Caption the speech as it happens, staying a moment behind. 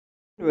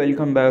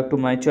Welcome back to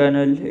my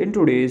channel. In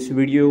today's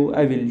video,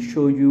 I will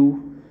show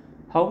you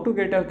how to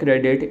get a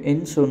credit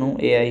in Suno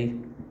AI.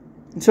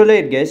 So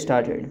let's get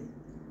started.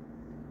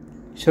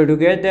 So to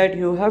get that,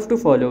 you have to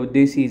follow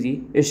these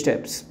easy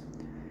steps.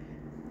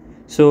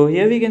 So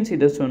here we can see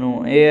the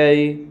Suno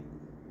AI.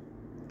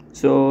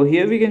 So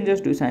here we can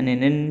just do sign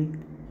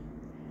in.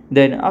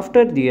 Then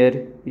after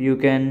there, you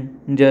can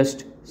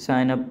just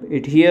sign up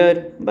it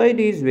here by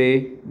this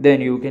way.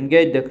 Then you can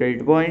get the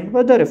credit point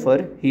for the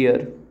refer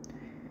here.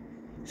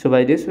 So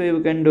by this way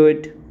we can do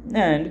it,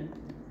 and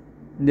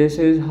this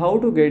is how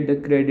to get the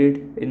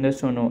credit in the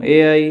Suno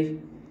AI.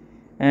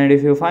 And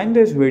if you find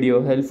this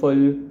video helpful,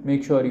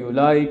 make sure you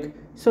like,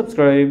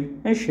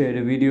 subscribe and share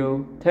the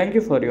video. Thank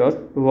you for your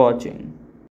watching.